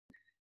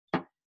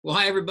Well,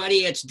 hi, everybody.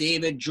 It's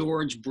David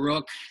George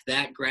Brook,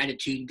 that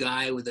gratitude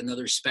guy, with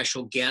another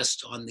special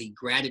guest on the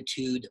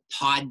Gratitude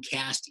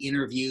podcast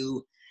interview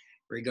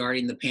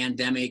regarding the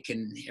pandemic.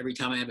 And every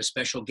time I have a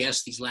special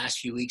guest these last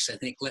few weeks, I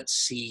think, let's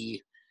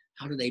see,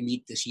 how did I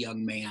meet this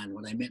young man?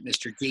 When I met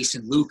Mr.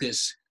 Jason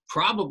Lucas,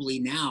 probably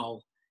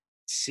now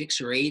 6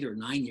 or 8 or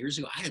 9 years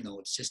ago. I don't know.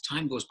 It's just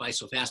time goes by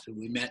so fast. But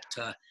we met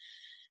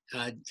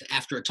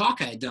after a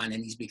talk I had done,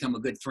 and he's become a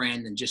good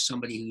friend and just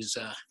somebody who's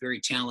very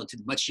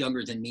talented, much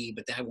younger than me,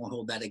 but I won't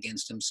hold that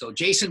against him. So,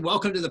 Jason,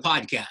 welcome to the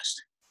podcast.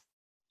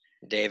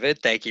 David,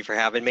 thank you for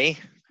having me.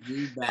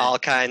 You bet. All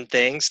kind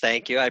things.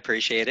 Thank you. I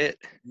appreciate it.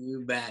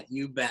 You bet.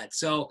 You bet.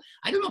 So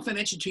I don't know if I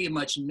mentioned to you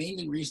much. The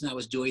main reason I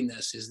was doing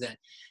this is that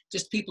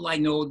just people I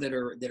know that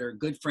are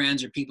good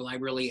friends or people I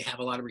really have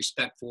a lot of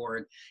respect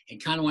for,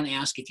 and kind of want to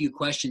ask a few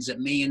questions that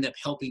may end up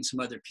helping some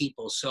other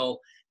people. So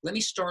let me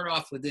start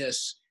off with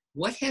this.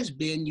 What has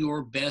been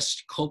your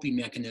best coping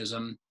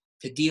mechanism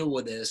to deal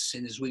with this?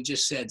 And as we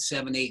just said,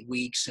 7, 8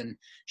 weeks and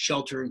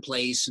shelter in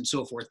place and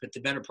so forth, but the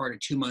better part of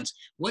 2 months,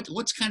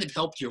 what's kind of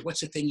helped you?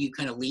 What's the thing you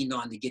kind of leaned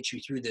on to get you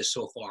through this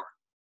so far?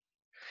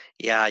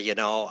 Yeah,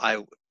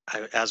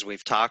 as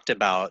we've talked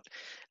about,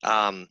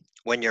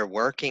 when you're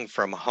working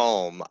from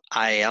home,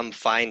 I am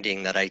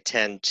finding that I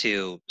tend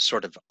to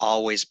sort of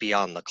always be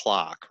on the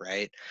clock,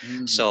 right?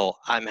 Mm-hmm. So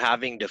I'm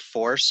having to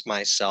force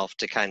myself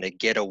to kind of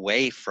get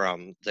away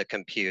from the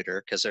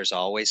computer because there's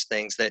always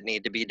things that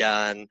need to be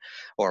done,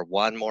 or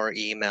one more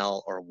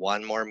email, or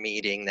one more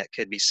meeting that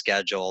could be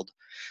scheduled.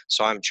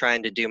 So I'm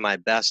trying to do my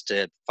best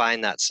to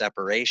find that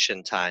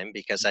separation time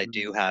because I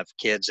do have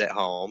kids at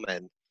home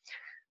and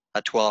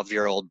a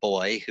 12-year-old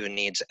boy who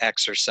needs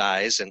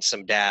exercise and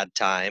some dad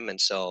time. And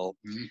so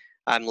Mm-hmm.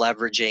 I'm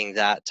leveraging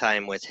that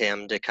time with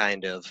him to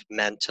kind of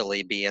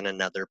mentally be in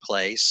another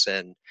place.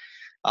 And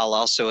I'll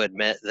also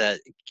admit that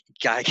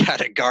I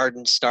got a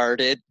garden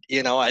started.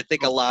 I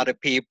think a Oh, lot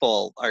of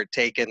people are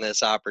taking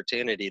this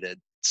opportunity to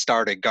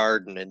start a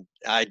garden, and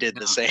I did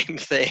the yeah. same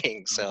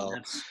thing. Oh, So,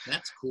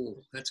 that's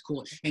cool. That's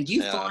cool. And do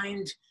you yeah.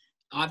 find,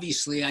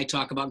 obviously, I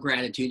talk about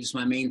gratitude. It's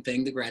my main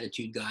thing, the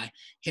gratitude guy.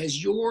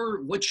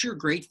 What you're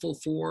grateful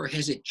for,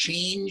 has it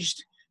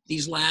changed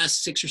these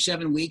last 6 or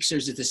 7 weeks? Or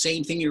is it the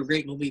same thing you were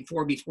grateful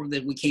before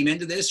that we came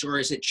into this? Or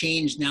has it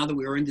changed now that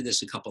we were into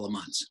this a couple of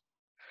months?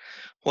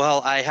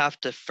 Well, I have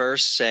to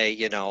first say,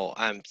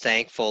 I'm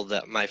thankful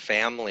that my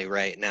family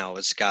right now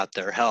has got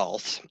their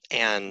health.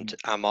 And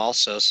I'm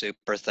also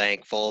super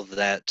thankful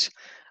that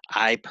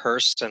I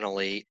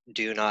personally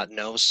do not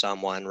know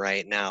someone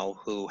right now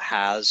who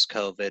has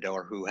COVID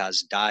or who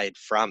has died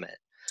from it.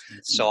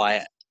 That's So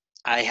nice.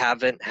 I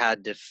haven't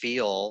had to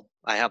feel,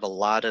 I have a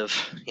lot of,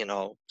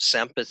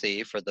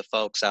 sympathy for the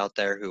folks out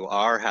there who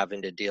are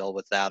having to deal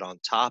with that on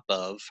top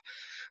of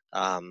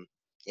um,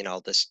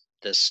 this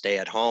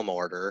stay-at-home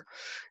order.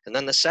 And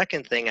then the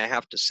second thing I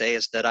have to say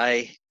is that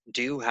I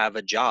do have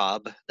a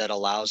job that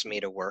allows me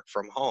to work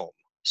from home.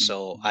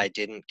 So Mhm. I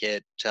didn't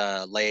get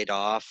laid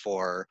off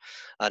or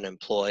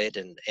unemployed,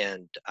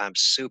 and I'm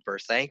super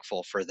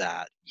thankful for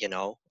that.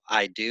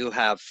 I do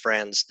have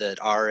friends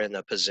that are in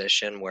a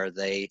position where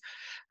they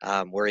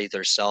were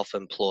either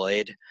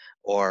self-employed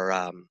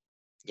or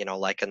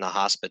like in the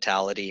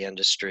hospitality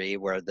industry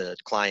where the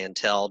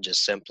clientele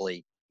just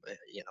simply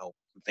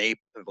vape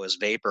was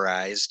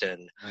vaporized,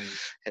 Right.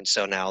 and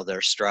so now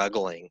they're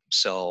struggling.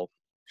 So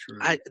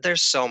True.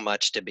 there's so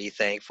much to be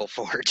thankful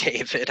for,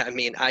 David. I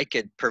mean, I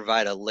could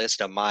provide a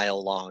list a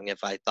mile long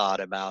if I thought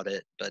about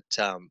it, but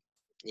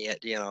yet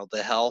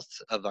the health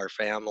of our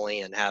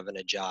family and having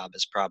a job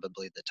is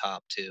probably the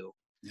top two.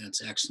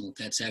 That's excellent.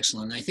 That's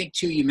excellent. And I think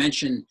too, you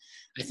mentioned,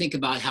 I think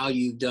about how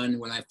you've done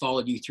when I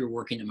followed you through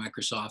working at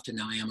Microsoft and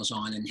now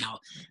Amazon, and how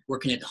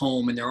working at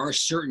home. And there are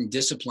certain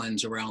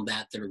disciplines around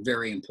that are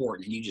very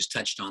important. And you just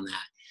touched on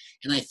that.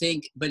 And I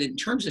think, but in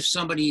terms of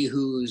somebody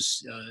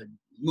who's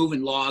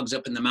moving logs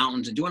up in the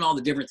mountains and doing all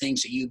the different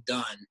things that you've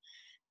done,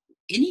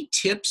 any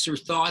tips or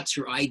thoughts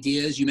or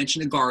ideas? You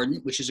mentioned a garden,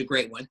 which is a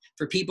great one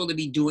for people to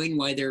be doing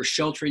while they're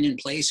sheltering in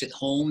place at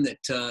home,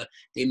 that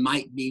they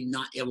might be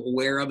not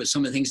aware of as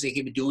some of the things they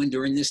could be doing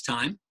during this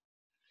time.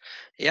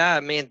 Yeah, I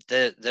mean,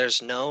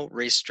 there's no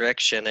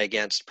restriction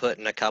against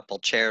putting a couple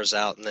chairs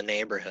out in the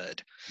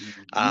neighborhood.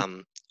 Mm-hmm.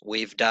 Um,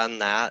 we've done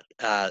that.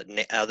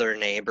 Other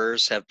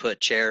neighbors have put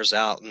chairs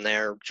out in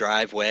their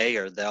driveway,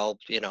 or they'll,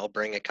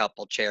 bring a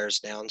couple chairs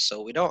down.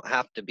 So we don't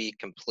have to be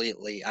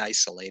completely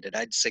isolated.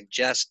 I'd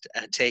suggest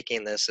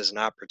taking this as an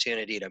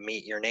opportunity to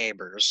meet your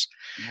neighbors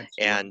That's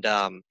right.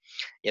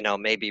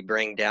 and, maybe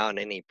bring down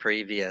any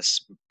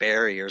previous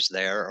barriers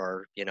there,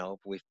 or,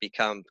 we've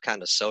become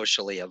kind of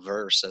socially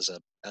averse as a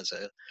That's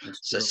true.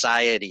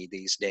 society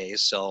these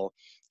days. So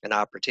an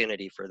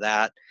opportunity for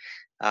that.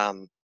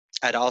 Um,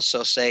 I'd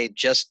also say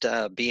just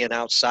being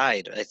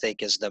outside, I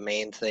think, is the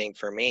main thing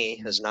for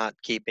me, is not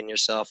keeping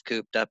yourself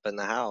cooped up in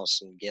the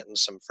house and getting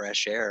some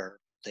fresh air,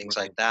 things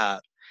like Right.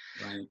 that.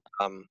 Right.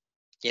 Um,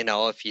 you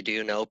know, if you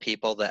do know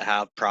people that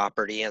have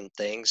property and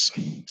things,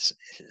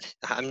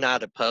 I'm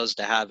not opposed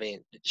to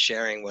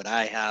sharing what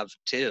I have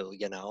too,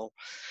 you know.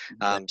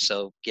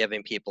 So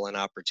giving people an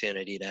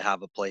opportunity to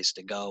have a place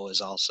to go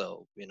is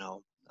also, you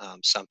know,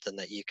 something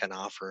that you can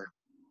offer.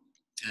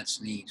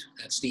 That's neat.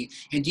 That's neat.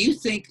 And do you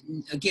think,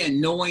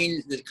 again,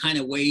 knowing the kind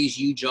of ways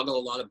you juggle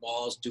a lot of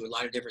balls, do a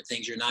lot of different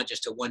things, you're not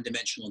just a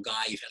one-dimensional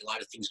guy, you've had a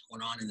lot of things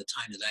going on in the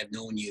time that I've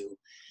known you.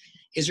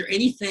 Is there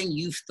anything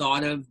you've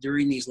thought of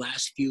during these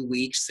last few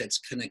weeks that's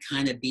going to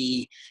kind of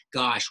be,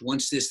 gosh,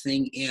 once this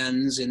thing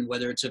ends, and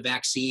whether it's a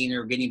vaccine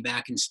or getting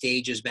back in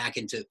stages, back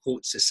into,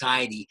 quote,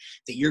 society,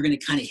 that you're going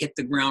to kind of hit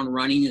the ground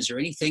running? Is there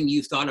anything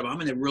you've thought of? I'm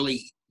going to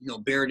really,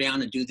 bear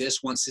down and do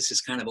this once this is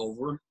kind of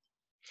over?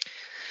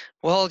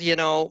 Well, you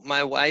know,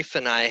 my wife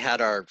and I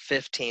had our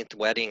 15th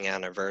wedding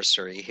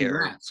anniversary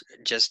here Congrats.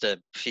 just a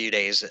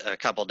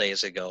couple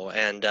days ago.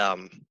 And,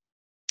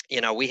 you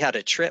know, we had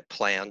a trip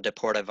planned to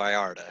Puerto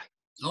Vallarta.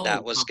 Oh,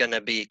 That was wow. going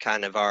to be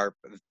kind of our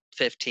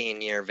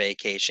 15-year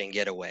vacation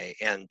getaway.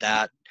 And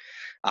that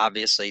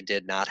obviously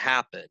did not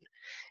happen.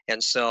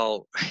 And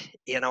so,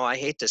 you know, I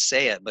hate to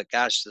say it, but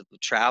gosh,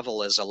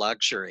 travel is a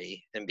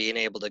luxury, and being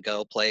able to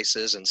go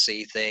places and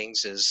see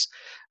things is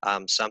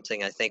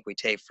something I think we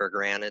take for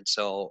granted.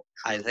 So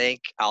I True.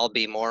 think I'll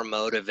be more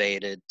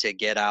motivated to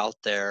get out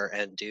there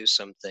and do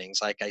some things.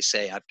 Like I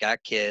say, I've got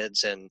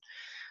kids, and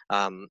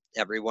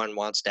everyone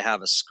wants to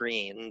have a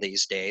screen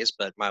these days,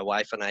 but my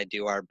wife and I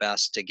do our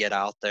best to get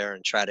out there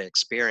and try to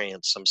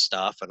experience some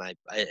stuff. And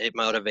it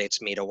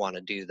motivates me to want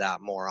to do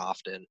that more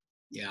often.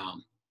 Yeah,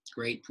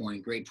 great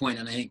point. Great point.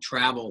 And I think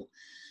travel,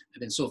 I've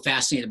been so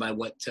fascinated by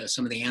what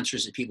some of the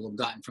answers that people have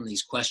gotten from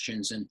these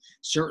questions. And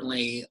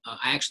certainly, I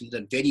actually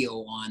did a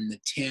video on the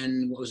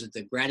 10, what was it,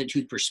 the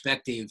gratitude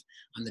perspective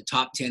on the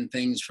top 10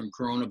 things from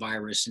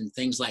coronavirus, and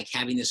things like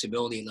having this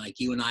ability, like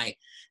you and I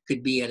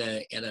could be at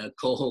a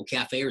Coho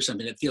Cafe or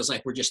something. It feels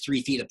like we're just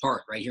 3 feet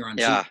apart right here on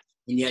Zoom. Yeah.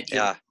 And yet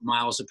you're Yeah.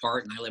 miles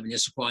apart, and I live in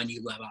Issaquah and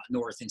you live out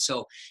north. And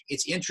so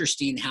it's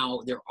interesting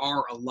how there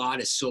are a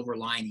lot of silver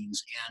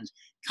linings. And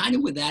kind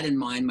of with that in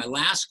mind, my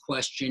last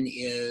question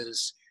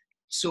is,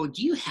 so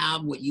do you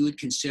have what you would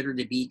consider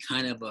to be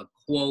kind of a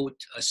quote,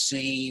 a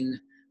saying,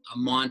 a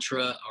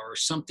mantra, or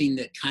something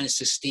that kind of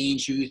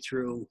sustains you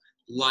through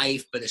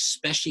life, but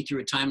especially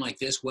through a time like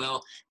this?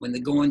 Well, when the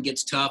going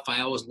gets tough,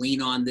 I always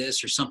lean on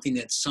this, or some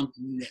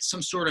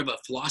sort of a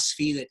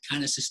philosophy that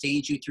kind of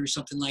sustains you through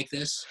something like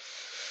this?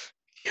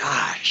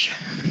 Gosh,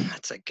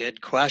 that's a good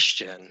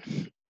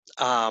question.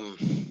 Um,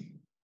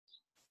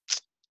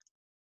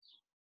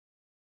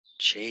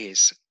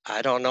 Geez,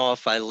 I don't know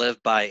if I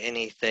live by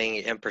anything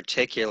in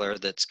particular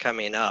that's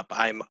coming up.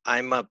 I'm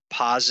a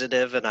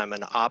positive and I'm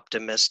an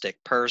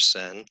optimistic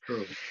person,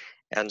 True.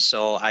 and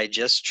so I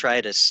just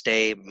try to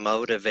stay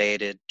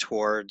motivated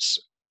towards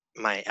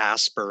my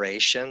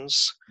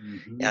aspirations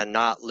Hmm. and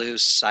not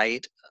lose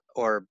sight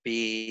or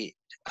be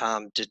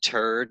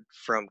deterred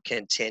from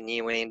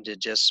continuing to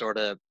just sort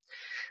of.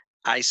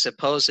 I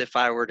suppose if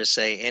I were to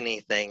say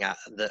anything,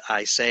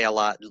 I say a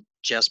lot,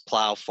 just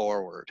plow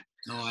forward.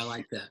 Oh, I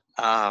like that.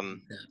 I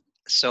Um, like that.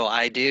 so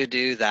I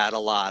do that a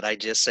lot. I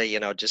just say, you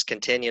know, just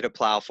continue to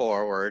plow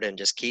forward and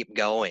just keep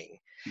going,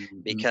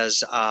 Hmm.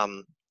 because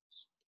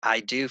I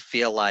do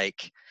feel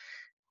like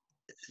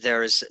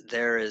there is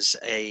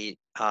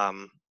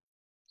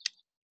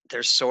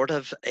there's sort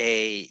of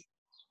an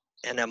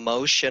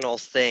emotional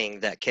thing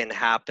that can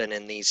happen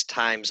in these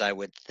times, I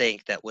would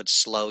think, that would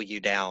slow you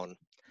down,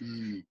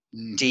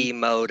 Mm-hmm.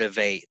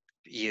 demotivate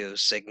you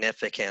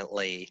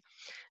significantly,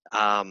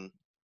 um,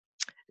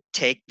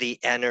 take the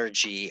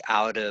energy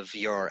out of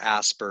your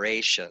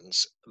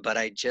aspirations. But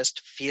I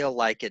just feel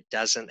like it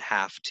doesn't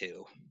have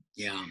to.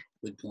 Yeah,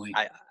 good point.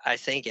 I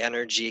think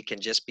energy can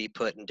just be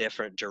put in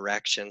different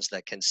directions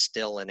that can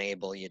still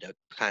enable you to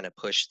kind of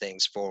push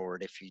things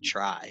forward if you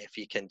try, if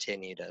you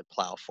continue to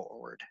plow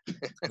forward.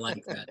 I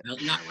like that.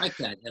 I like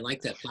that. I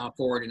like that, plow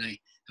forward. And I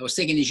was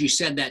thinking, as you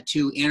said that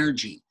too,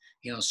 energy,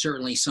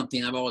 certainly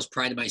something I've always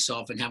prided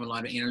myself in, having a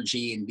lot of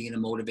energy and being a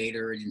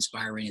motivator and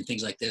inspiring and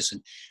things like this.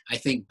 And I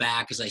think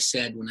back, as I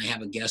said, when I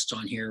have a guest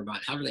on here, about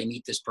how did I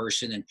meet this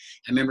person? And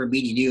I remember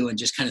meeting you and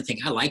just kind of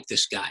think, I like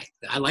this guy.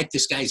 I like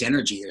this guy's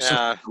energy. There's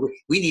something, Yeah,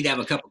 we need to have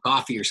a cup of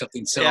coffee or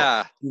something. So,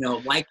 yeah,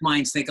 like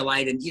minds think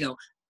alike. And,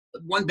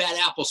 one bad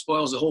apple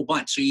spoils a whole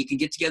bunch. So you can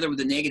get together with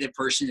a negative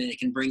person and it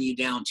can bring you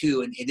down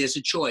too. And it is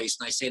a choice.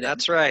 And I say that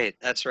that's right.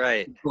 That's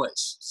right.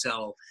 choice.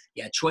 So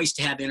yeah, choice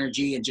to have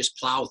energy and just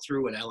plow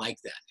through it. I like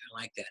that.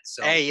 I like that.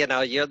 So Hey, you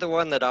know, you're the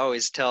one that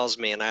always tells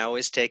me, and I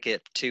always take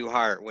it to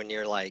heart when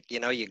you're like, you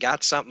know, you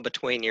got something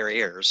between your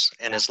ears,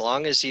 and yeah, as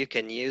long as you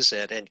can use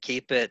it and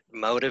keep it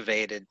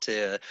motivated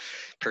to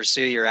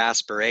pursue your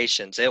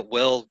aspirations, it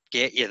will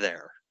get you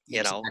there.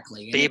 You know,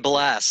 exactly. And be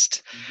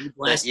blessed be that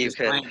blessed you is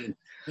right. can.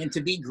 And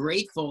to be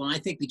grateful. And I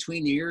think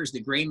between the ears,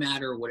 the gray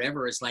matter or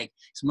whatever, it's like,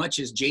 as much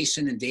as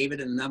Jason and David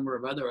and a number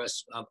of other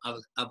us of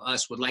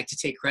us would like to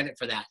take credit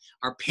for that,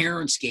 our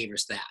parents gave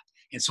us that.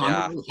 And so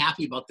Yeah. I'm really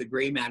happy about the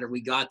gray matter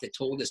we got that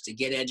told us to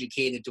get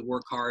educated, to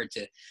work hard,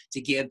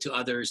 to give to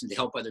others and to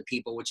help other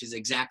people, which is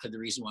exactly the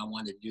reason why I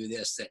wanted to do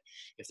this, that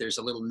if there's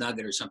a little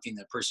nugget or something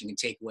that person can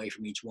take away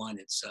from each one,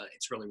 it's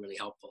really, really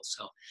helpful.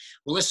 So,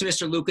 well, listen,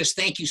 Mr. Lucas,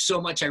 thank you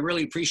so much. I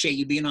really appreciate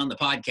you being on the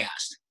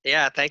podcast.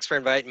 Yeah, thanks for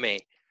inviting me.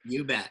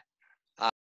 You bet.